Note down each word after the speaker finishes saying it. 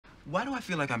Why do I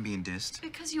feel like I'm being dissed?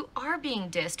 Because you are being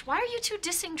dissed. Why are you two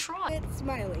dissing Troy? It's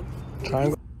smiling.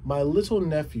 My little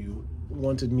nephew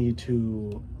wanted me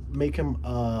to make him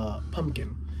a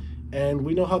pumpkin. And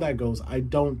we know how that goes. I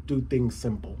don't do things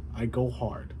simple. I go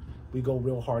hard. We go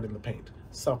real hard in the paint.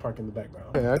 South Park in the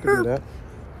background. Yeah, I could do that.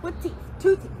 What teeth?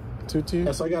 2 teeth. 2 teeth?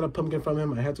 Yeah, so I got a pumpkin from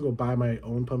him. I had to go buy my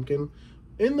own pumpkin.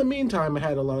 In the meantime, I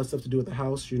had a lot of stuff to do with the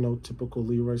house. You know, typical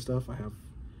Leroy stuff. I have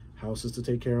houses to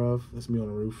take care of. That's me on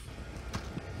the roof.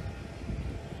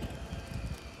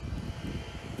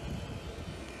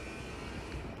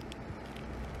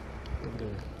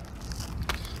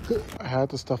 I had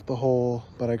to stuff the hole,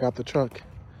 but I got the truck.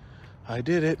 I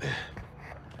did it.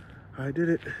 I did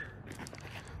it.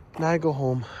 Now I go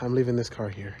home. I'm leaving this car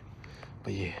here.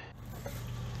 But yeah.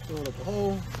 Filling up the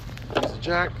hole. There's a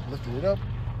jack. Lifting it up.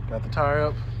 Got the tire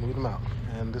up. Moved them out.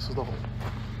 And this was the hole.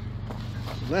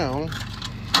 So now.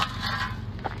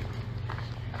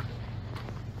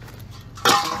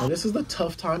 Now this is the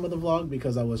tough time of the vlog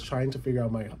because I was trying to figure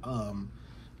out my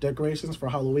decorations for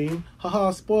Halloween. Haha,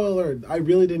 spoiler, I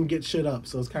really didn't get shit up,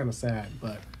 so it's kind of sad,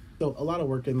 but so a lot of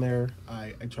work in there.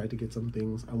 I tried to get some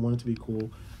things. I wanted to be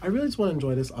cool. I really just want to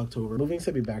enjoy this October. Moving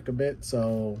set me back a bit,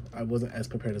 so I wasn't as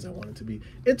prepared as I wanted to be.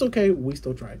 It's okay, we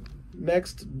still tried.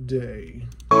 Next day.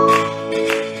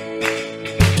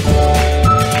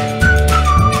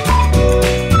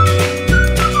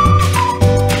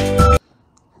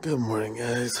 Good morning,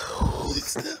 guys. Holy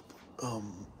snap.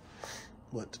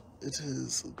 What? It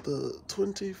is the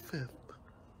 25th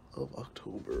of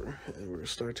October, and we're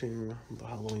starting the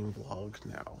Halloween vlog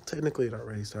now. Technically, it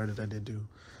already started. I did do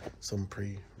some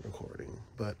pre-recording,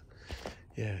 but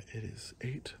yeah, it is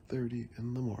 8:30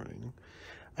 in the morning.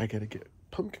 I gotta get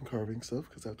pumpkin carving stuff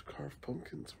because I have to carve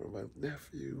pumpkins for my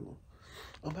nephew.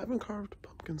 I haven't carved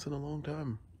pumpkins in a long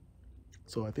time,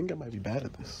 so I think I might be bad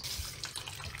at this.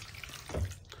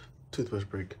 Toothbrush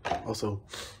break. Also,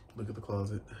 look at the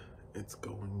closet. It's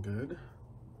going good.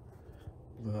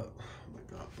 Oh my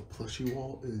god, the plushie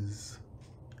wall is,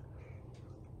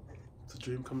 it's a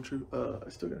dream come true. I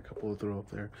still got a couple to throw up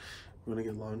there. I'm gonna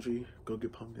get laundry, go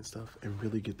get pumpkin stuff, and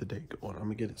really get the day going. I'm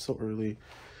gonna get it so early,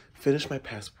 finish my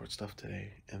passport stuff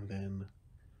today, and then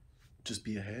just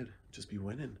be ahead, just be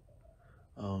winning.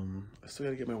 I still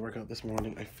gotta get my workout this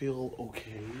morning. I feel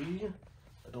okay.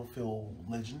 I don't feel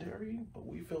legendary, but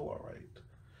we feel all right.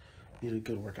 Need a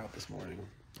good workout this morning.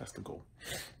 That's the goal.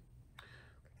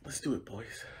 Let's do it,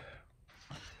 boys.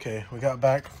 Okay, we got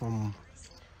back from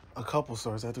a couple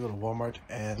stores. I had to go to Walmart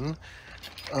and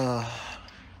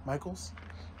Michael's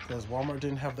because Walmart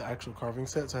didn't have the actual carving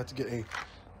set, so I had to get a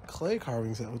clay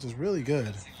carving set, which is really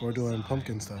good for doing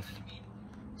pumpkin stuff.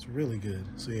 It's really good.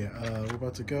 So yeah, we're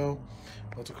about to go.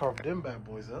 About to carve them bad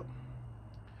boys up,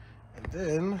 and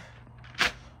then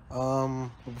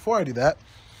but before I do that,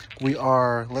 we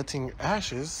are letting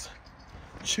Ashes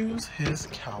choose his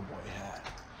cowboy hat,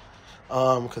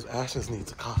 because Ashes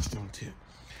needs a costume too,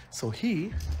 so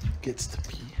he gets to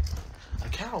be a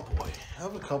cowboy. I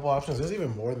have a couple options. There's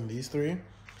even more than these 3,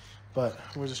 but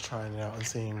we're just trying it out and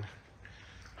seeing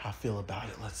how I feel about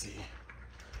it. Let's see.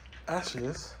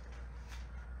 Ashes,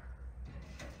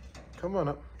 come on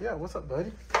up. Yeah, what's up,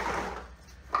 buddy?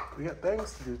 We got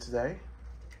things to do today.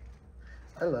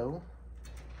 Hello.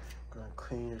 Gonna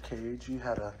clean your cage. You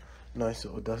had a nice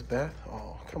little dust bath.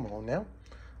 Oh, come on now.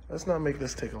 Let's not make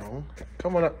this take long.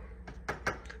 Come on up.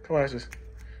 Come on, Ashes.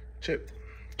 Chip.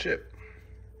 Chip.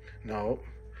 No.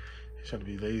 You're trying to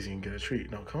be lazy and get a treat.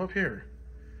 No, come up here.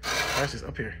 Ashes,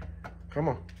 up here. Come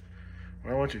on.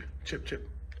 Where I want you. Chip, Chip.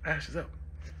 Ashes, up.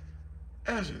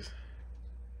 Ashes.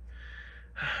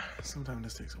 Sometimes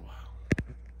this takes a while.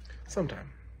 Sometimes.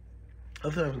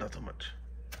 Other times, not so much.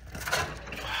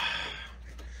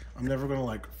 I'm never gonna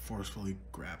like forcefully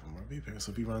grab him or be patient.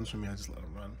 So if he runs from me, I just let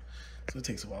him run. So it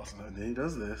takes a while sometimes. Then he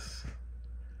does this.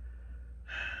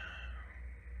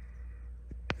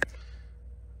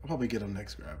 I'll probably get him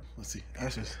next grab. Let's see.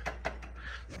 Ashes.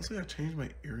 Also, I changed my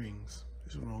earrings.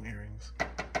 These are the wrong earrings.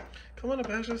 Come on up,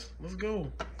 Ashes. Let's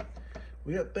go.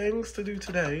 We got things to do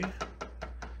today.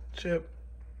 Chip.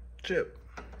 Chip.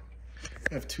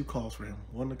 I have 2 calls for him.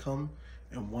 One to come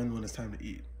and one when it's time to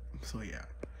eat. So yeah.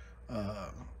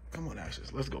 Come on,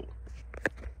 Ashes, let's go.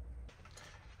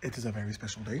 It is a very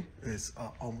special day. It's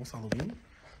almost Halloween.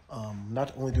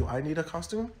 Not only do I need a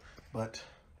costume, but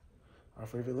our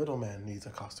favorite little man needs a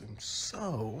costume.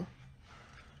 So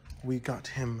we got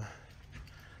him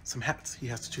some hats he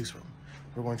has to choose from.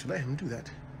 We're going to let him do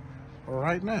that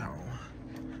right now.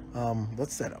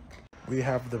 Let's set up. We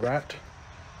have the rat.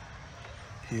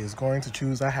 He is going to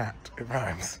choose a hat. It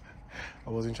rhymes. I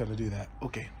wasn't trying to do that.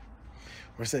 Okay,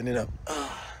 we're setting it up.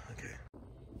 Okay.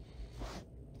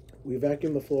 We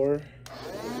vacuumed the floor.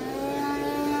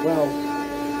 Well,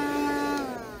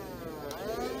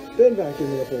 been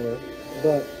vacuuming the floor,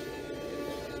 but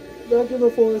vacuum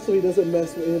the floor so he doesn't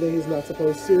mess with anything he's not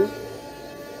supposed to.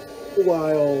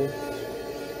 While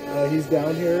he's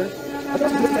down here. I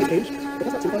thought I was in cage, but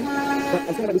that's not too fun. But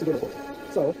I'm still gonna do some good report.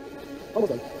 So,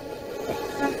 almost done.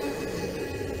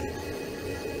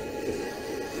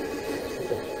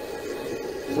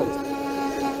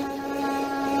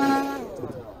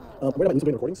 We're not used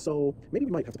to recording, so maybe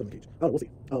we might have to put him in the cage. I don't know, we'll see.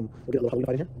 We'll get a little Halloween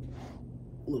fight in here.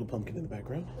 A little pumpkin in the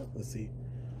background. Let's see.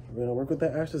 We're gonna work with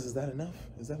that, Ashes. Is that enough?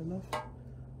 Is that enough?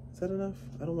 Is that enough?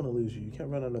 I don't want to lose you. You can't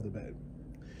run under the bed.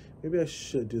 Maybe I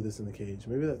should do this in the cage.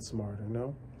 Maybe that's smarter,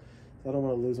 no? I don't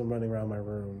want to lose him running around my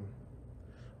room.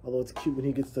 Although it's cute when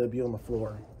he gets to be on the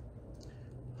floor.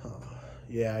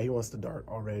 Yeah, he wants to dart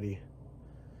already.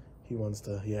 He wants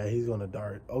to, yeah, he's going to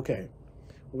dart. Okay.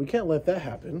 Well, we can't let that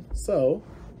happen. So,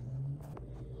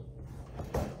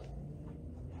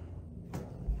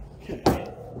 okay.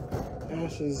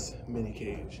 Ash's mini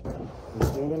cage. We're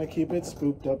still going to keep it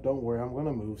spooked up. Don't worry, I'm going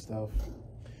to move stuff.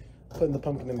 Putting the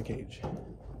pumpkin in the cage.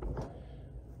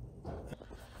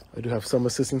 I do have some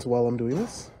assistance while I'm doing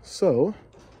this. So,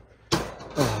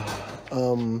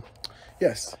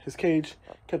 yes, his cage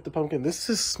kept the pumpkin. This is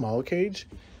his small cage.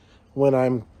 When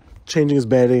I'm changing his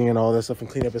bedding and all that stuff and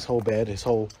clean up his whole bed, his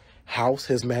whole house,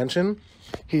 his mansion,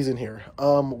 he's in here.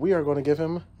 We are going to give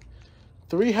him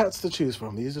 3 hats to choose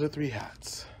from. These are the 3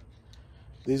 hats.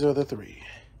 These are the 3.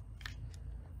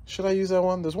 Should I use that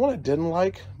one? There's one I didn't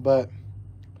like, but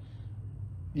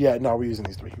yeah, no, we're using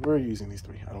these 3. We're using these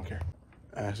 3. I don't care.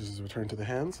 Ashes is returned to the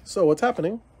hands. So what's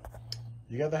happening?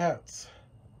 You got the hats.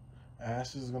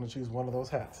 Ashes is going to choose one of those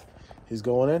hats. He's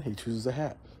going in. He chooses a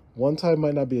hat. One time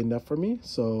might not be enough for me,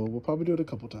 so we'll probably do it a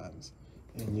couple times.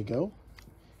 In you go.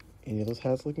 Any of those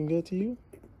hats looking good to you?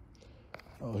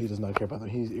 Oh, he does not care about them.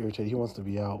 He's irritated. He wants to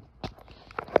be out.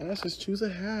 Ashes, choose a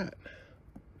hat.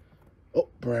 Oh,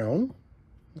 brown.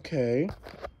 Okay.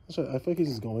 I feel like he's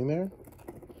just going there.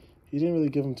 He didn't really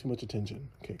give him too much attention.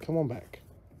 Okay, come on back.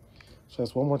 So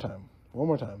that's one more time. One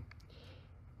more time.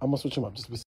 I'm going to switch him up.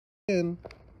 Just be in.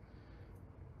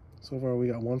 So far, we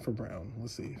got 1 for brown.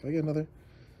 Let's see. If I get another,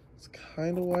 it's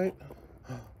kind of white.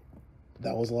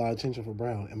 That was a lot of attention for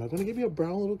brown. Am I going to give you a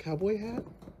brown little cowboy hat?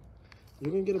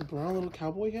 You're going to get a brown little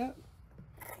cowboy hat?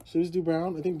 Should we just do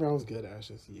brown? I think brown's good,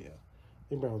 Ashes. Yeah. I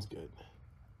think brown's good.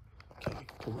 Okay,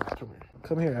 come here, come here.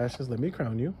 Come here, Ashes. Let me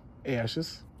crown you. Hey,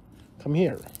 Ashes. Come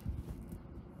here.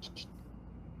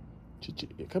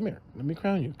 Come here. Let me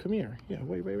crown you. Come here. Yeah,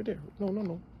 wait right there. No, no,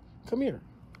 no. Come here.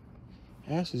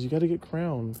 Ashes, you got to get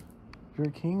crowned. You're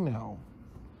a king now.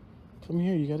 Come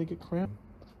here. You got to get crowned.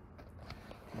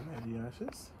 Ready,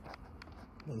 Ashes?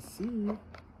 Let's see.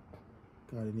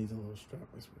 God, it needs a little strap.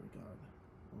 I swear to God.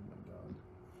 Oh, my God.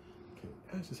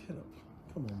 Okay, Ashes, head up.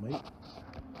 Come on, mate.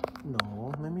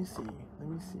 No, let me see. Let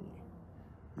me see.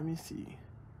 Let me see.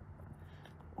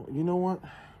 Oh, you know what?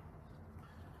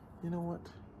 You know what?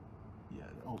 Yeah,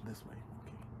 oh, this way.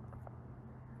 Okay.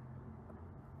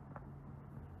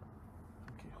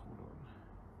 Okay, hold on.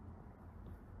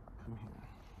 Come here.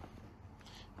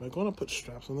 Am I going to put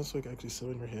straps on this so I can actually sit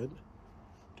on your head?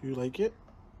 Do you like it?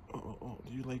 Oh,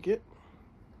 do you like it?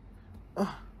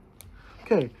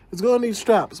 Okay, it's going to need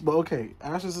straps, but okay.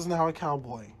 Ashes is now a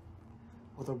cowboy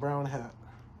with a brown hat.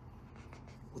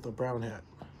 With a brown hat.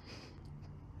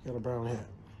 You got a brown hat.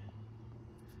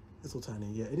 It's so tiny.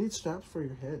 Yeah, it needs straps for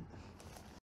your head.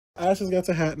 Ashes got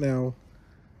a hat now.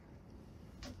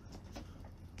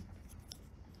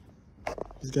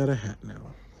 He's got a hat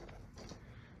now.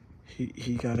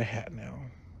 He got a hat now.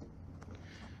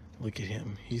 Look at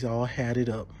him. He's all hatted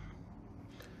up.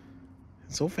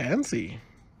 It's so fancy.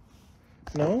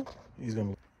 No? He's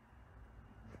gonna...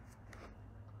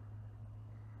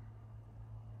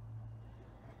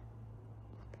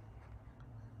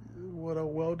 What a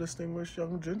well-distinguished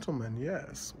young gentleman,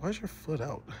 yes. Why's your foot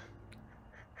out?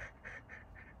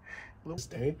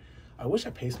 Stay. I wish I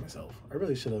paced myself. I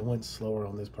really should have went slower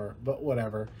on this part, but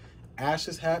whatever.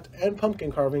 Ash's hat and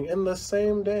pumpkin carving in the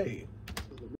same day.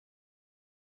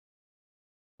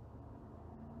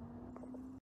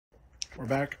 We're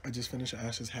back. I just finished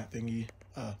Ash's hat thingy.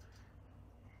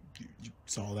 You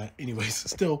saw that. Anyways,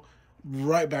 still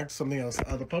right back to something else.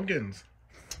 The pumpkins.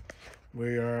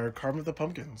 We are carving the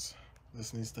pumpkins.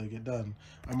 This needs to get done.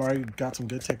 I'm already got some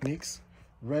good techniques.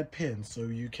 Red pen, so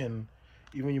you can,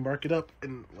 even when you mark it up,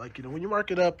 and like, you know, when you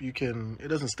mark it up, you can, it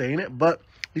doesn't stain it, but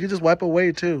you can just wipe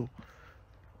away too.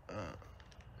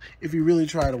 If you really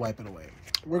try to wipe it away.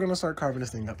 We're gonna start carving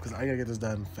this thing up because I gotta get this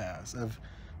done fast. I've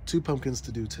 2 pumpkins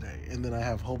to do today, and then I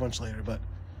have a whole bunch later, but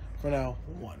for now,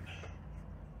 1.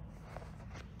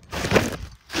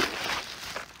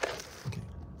 Okay.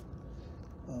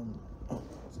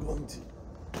 It's going to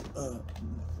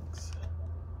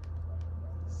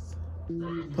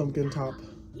pumpkin top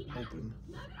open.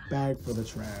 Bag for the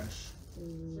trash.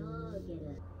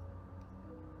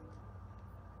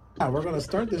 Yeah, we're gonna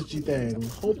start this G thing.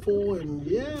 Hopeful and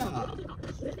yeah.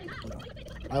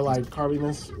 I like carving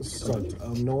this. It sucked.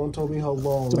 No one told me how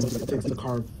long it takes to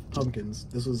carve pumpkins.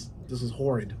 This was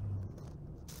horrid.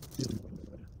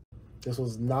 This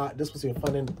was supposed to be a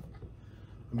fun and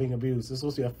I'm being abused. This is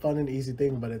supposed to be a fun and easy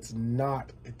thing, but it's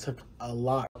not. It took a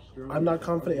lot. I'm not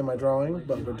confident in my drawing,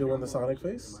 but we're doing the Sonic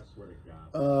face.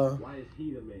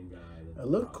 It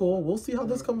looked cool. We'll see how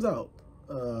this comes out.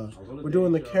 We're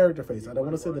doing the character face. I don't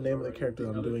want to say the name of the character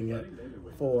I'm doing yet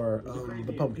for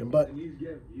the pumpkin, but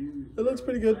it looks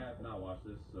pretty good.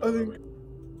 I think.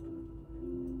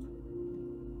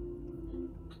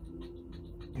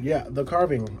 Yeah, the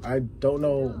carving. I don't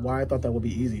know why I thought that would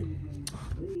be easy.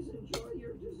 Please enjoy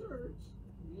your desserts.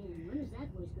 When is that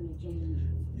voice going to change?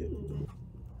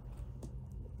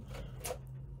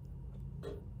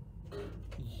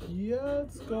 Yeah,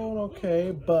 it's going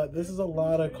okay, but this is a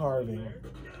lot of carving.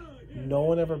 No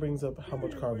one ever brings up how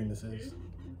much carving this is.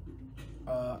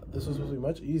 This was supposed to be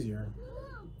much easier.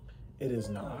 It is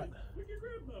not.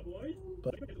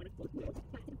 But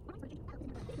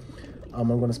I'm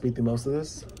going to speed through most of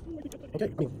this.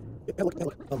 Okay.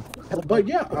 But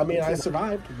yeah, I mean, I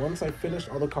survived. Once I finished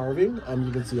all the carving,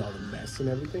 you can see all the mess and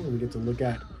everything. We get to look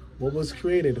at what was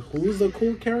created. Who's the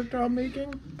cool character I'm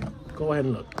making? Go ahead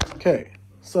and look. Okay.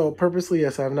 So purposely,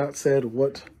 yes, I have not said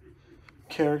what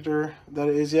character that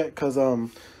it is yet because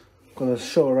I'm going to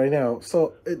show it right now.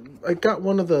 So I got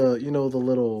one of the, you know, the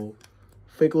little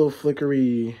fake little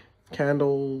flickery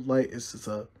candle light. It's just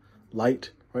a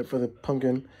light, right, for the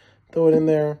pumpkin. Throw it in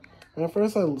there. And at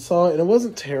first I saw it and it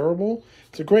wasn't terrible.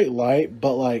 It's a great light,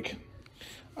 but like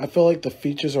I feel like the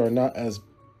features are not as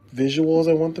visual as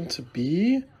I want them to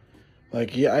be.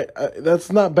 Like, yeah,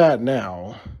 that's not bad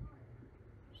now.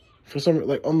 For some,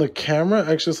 like on the camera,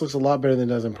 actually this looks a lot better than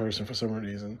it does in person for some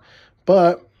reason.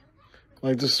 But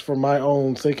like just for my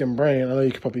own sake and brain, I know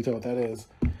you can probably tell what that is.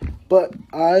 But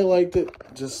I liked it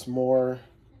just more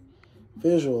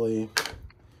visually.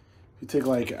 You take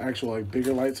like actual like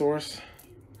bigger light source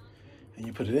and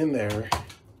you put it in there.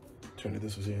 Turn it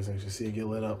this way so you guys actually see it get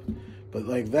lit up. But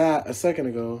like that a second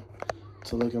ago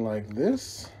to looking like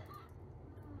this,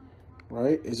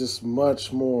 right? It's just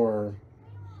much more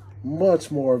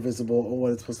visible on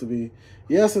what it's supposed to be.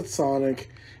 Yes, it's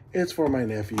Sonic. It's for my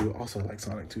nephew. Also I like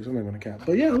Sonic too, so I'm not gonna cap.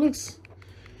 But yeah, it's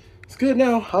good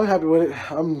now. I'm happy with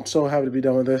it. I'm so happy to be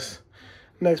done with this.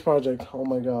 Next project. Oh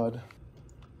my god.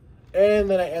 And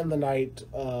then I end the night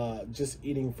just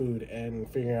eating food and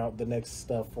figuring out the next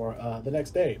stuff for the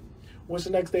next day. Which the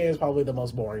next day is probably the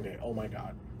most boring day. Oh my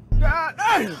god.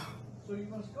 So you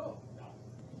must go.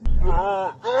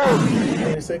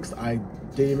 26th, I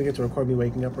didn't even get to record me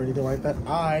waking up or anything like that.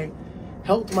 I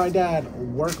helped my dad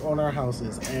work on our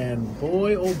houses, and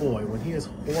boy, oh boy, when he is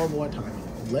horrible at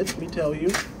timing, let me tell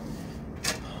you,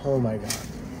 oh my god,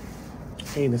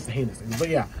 heinous things. But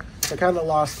yeah, I kind of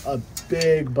lost a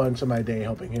big bunch of my day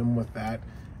helping him with that.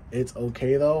 It's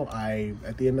okay though.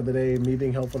 At the end of the day, me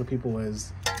being helpful to people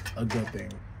is a good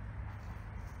thing.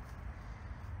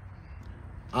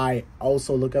 I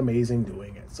also look amazing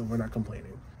doing it, so we're not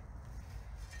complaining.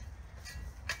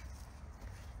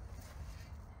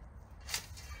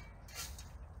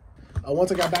 Once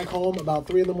I got back home, about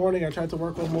 3 in the morning, I tried to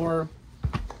work on more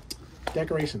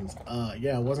decorations.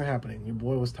 Yeah, it wasn't happening. Your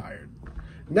boy was tired.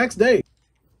 Next day.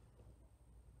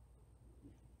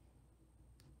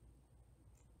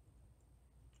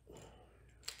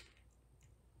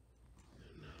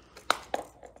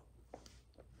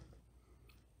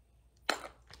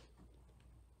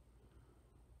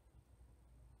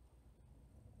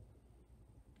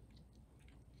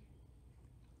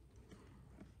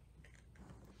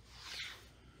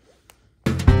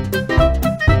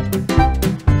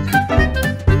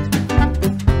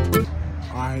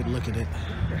 Look at it.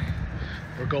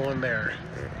 We're going there.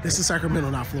 This is Sacramento,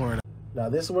 not Florida. Now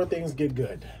this is where things get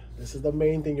good. This is the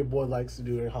main thing your boy likes to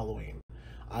do during Halloween.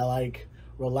 I like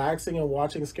relaxing and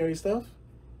watching scary stuff,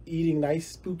 eating nice,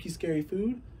 spooky, scary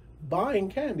food, buying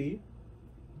candy,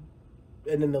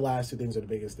 and then the last 2 things are the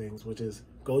biggest things, which is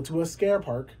go to a scare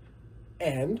park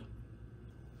and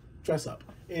dress up.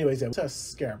 Anyways, yeah, it's a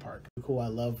scare park. Cool, I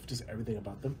love just everything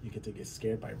about them. You get to get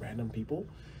scared by random people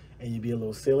and you'd be a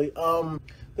little silly.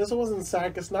 This one wasn't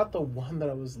Sac. It's not the one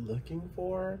that I was looking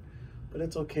for, but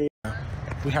it's okay.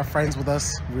 We have friends with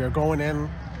us. We are going in.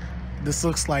 This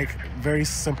looks like very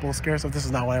simple scare stuff. This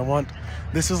is not what I want.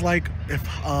 This is like if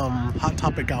Hot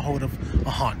Topic got hold of a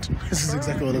haunt. This is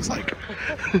exactly what it looks like.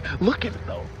 Look at it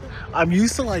though. I'm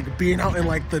used to like being out in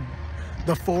like the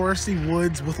foresty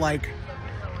woods with like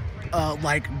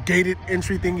gated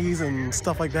entry thingies and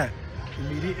stuff like that.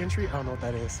 Immediate entry? I don't know what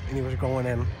that is. Anyway, we're going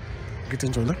in. Get to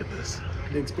enjoy. Look at this.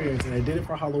 The experience, and I did it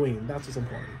for Halloween. That's what's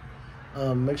important.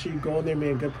 Make sure you go in there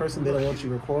being a good person. They don't want you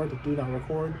to record. Do not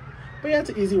record. But yeah,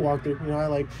 it's an easy walkthrough. You know,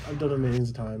 I've done it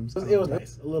millions of times. It was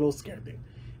nice. A little scare thing.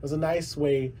 It was a nice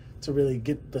way to really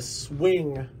get the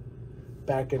swing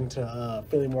back into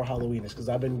feeling more Halloweenish, because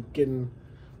I've been getting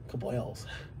a couple L's.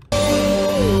 This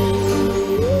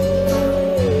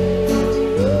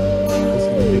is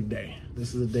the big day.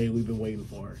 This is the day we've been waiting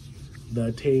for.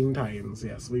 The Teen Titans.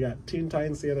 Yes, we got Teen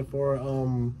Titans together for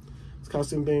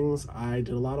costume things. I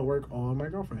did a lot of work on my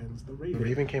girlfriends. The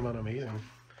Raven came out amazing.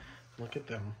 Look at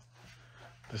them.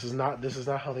 This is not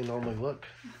how they normally look.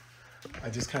 I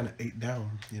just kind of ate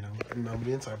down, you know. And I'm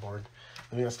the inside board.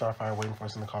 Then we got Starfire waiting for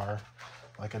us in the car,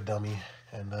 like a dummy.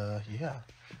 And yeah,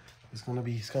 it's gonna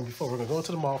be full. We're gonna go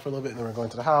to the mall for a little bit, and then we're going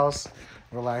to the house,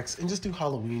 relax, and just do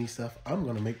Halloweeny stuff. I'm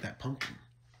gonna make that pumpkin.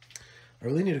 I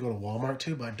really need to go to Walmart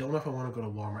too, but I don't know if I want to go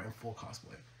to Walmart in full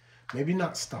cosplay. Maybe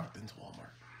not Stockton's Walmart.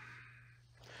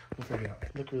 We'll figure it out.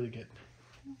 Look really good.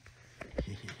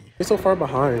 You're so far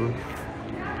behind.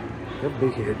 You have a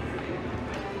big head.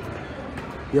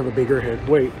 You have a bigger head.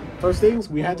 Wait, first things,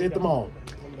 we had to hit the mall.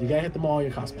 You gotta hit the mall in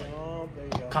your cosplay.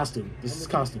 Costume. This is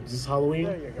costumes. This is Halloween.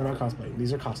 We're not cosplaying.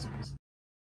 These are costumes.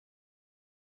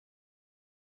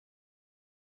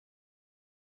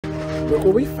 Look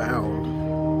what we found.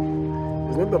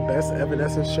 Isn't it the best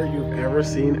Evanescence shirt you've ever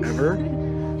seen ever?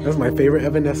 That's my favorite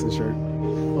Evanescence shirt.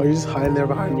 Oh, you're just hiding there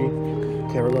behind me.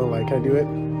 Okay, we're going can I do it?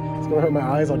 It's gonna hurt my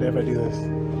eyes all day if I do this. Yeah.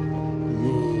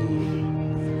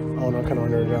 Oh no, I kind of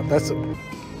wanted it out. That's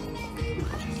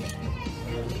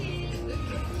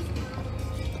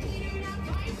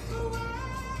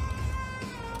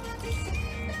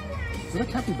Is it a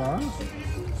capybara?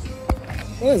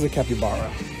 What is a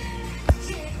capybara?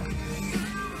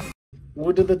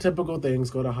 We'll do the typical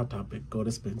things. Go to Hot Topic. Go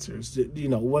to Spencer's. You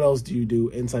know, what else do you do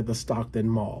inside the Stockton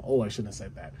Mall? Oh, I shouldn't have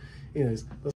said that. Anyways.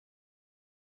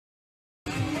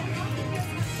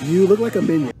 You look like a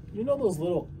minion. You know those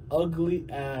little ugly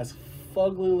ass,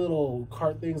 fugly little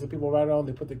cart things that people ride on?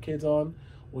 They put the kids on?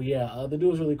 Well, yeah, the dude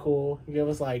was really cool. He gave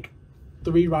us like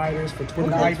 3 riders for 20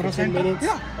 minutes for 10 minutes.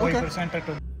 Yeah, okay.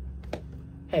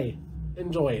 Hey,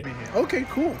 enjoy it. Okay,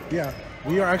 cool. Yeah,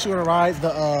 we are actually gonna ride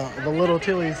the little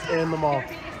Tillies in the mall.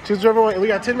 Choose whichever one. We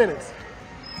got 10 minutes.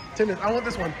 10 minutes. I want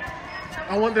this one.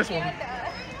 I want this one.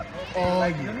 Oh,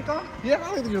 unicorn? Yeah,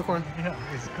 I like the unicorn. Yeah,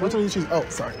 it's cool. Which one do you choose? Oh,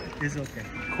 sorry. It's okay.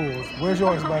 Cool. Where's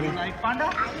yours, buddy? Like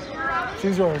panda?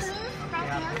 Choose yours.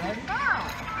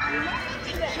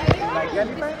 Like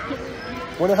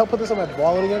elephant? Want to help put this in my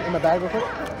wallet again? In my bag real quick?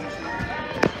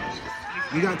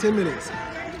 You got 10 minutes.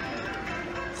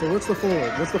 So what's the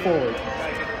forward? What's the forward?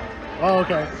 Oh,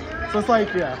 okay. So it's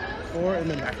like, yeah, forward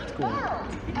and then backwards. Cool.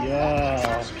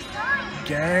 Yeah.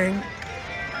 Gang.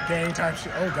 Gang type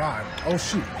shit. Oh, God. Oh,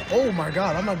 shoot. Oh, my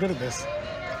God. I'm not good at this.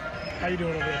 How you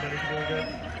doing over there, buddy? You doing good?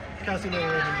 Costume over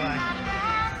there. Bye.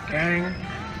 Gang.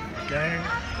 Gang.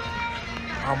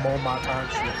 I'm on my time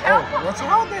shit. Oh, what's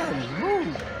wrong then?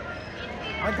 Move.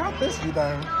 I got this, you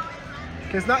done.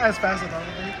 It's not as fast as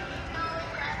other things.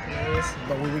 Yes,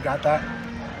 but we got that.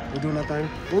 We're doing that thing.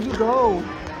 Where'd you go?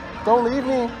 Don't leave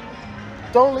me.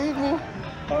 Don't leave me.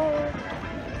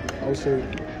 Oh, shoot.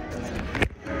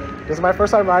 This is my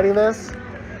first time riding this.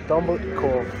 Don't believe.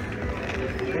 Cool.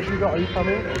 Where'd you go? Are you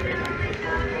coming?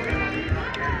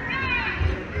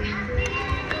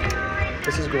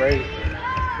 This is great.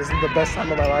 This is the best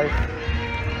time of my life.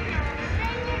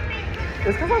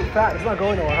 It's because I'm fat. It's not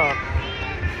going nowhere, huh?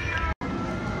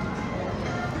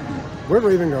 Where'd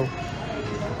Raven go?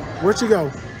 Where'd she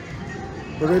go?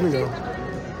 Where'd Raven go?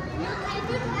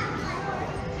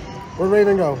 Where'd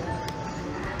Raven go?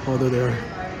 Oh, they're there.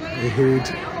 They're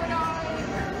huge.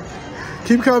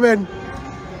 Keep coming.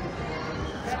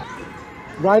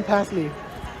 Ride past me.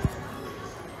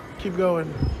 Keep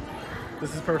going.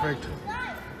 This is perfect.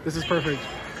 This is perfect.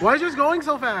 Why is yours going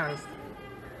so fast?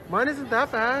 Mine isn't that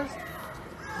fast.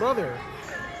 Brother.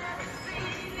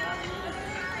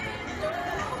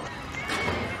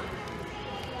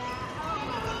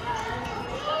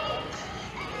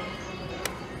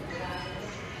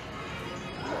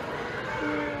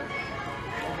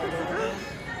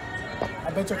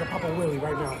 I bet you I can pop a wheelie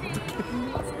right now.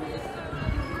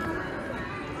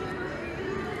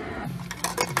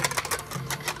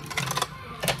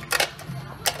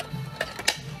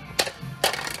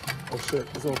 Oh shit,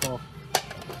 it's gonna fall.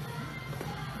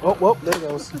 Oh, well, there it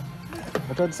goes.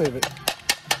 I tried to save it.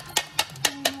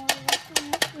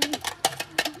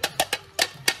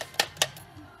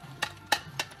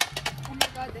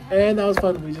 And that was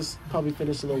fun. We just probably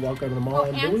finished a little walk around the mall,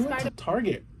 and then we went to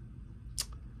Target.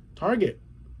 Target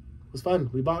was fun.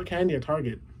 We bought candy at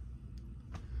Target.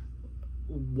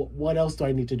 What else do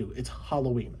I need to do? It's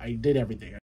Halloween. I did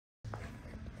everything.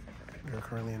 We're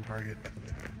currently in Target.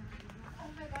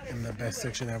 In the best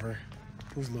section ever.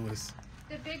 Who's Lewis?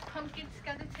 The big pumpkin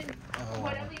skeleton, Oh.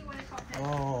 whatever you want to call it.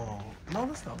 Oh, no,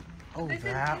 that's not. Oh, This is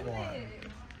that Lewis. one.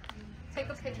 Take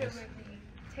a picture with me.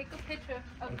 Take a picture.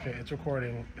 Okay, it's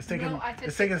recording. It's taking No, I said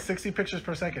it's taking 60 pictures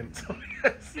per second. So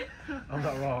yes, I'm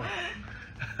not wrong.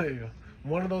 There you go.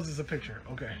 One of those is a picture.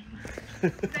 Okay.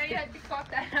 Now you have to crop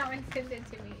that out and send it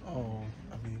to me. Oh,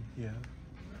 I mean, yeah.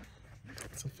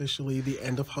 It's officially the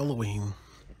end of Halloween.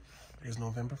 It is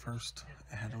November 1st.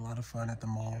 I had a lot of fun at the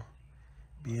mall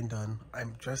being done.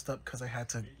 I'm dressed up because I had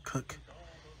to cook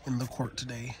in the court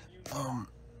today.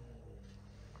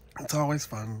 It's always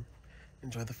fun.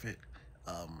 Enjoy the fit.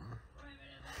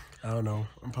 I don't know.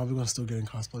 I'm probably gonna still get in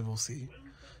cosplay. We'll see.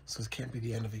 So it can't be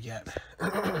the end of it yet.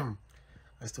 I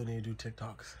still need to do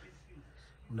TikToks.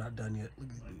 I'm not done yet. Look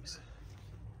at these boobs.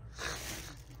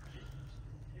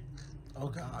 Oh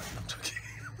God, I'm joking.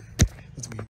 It's weird.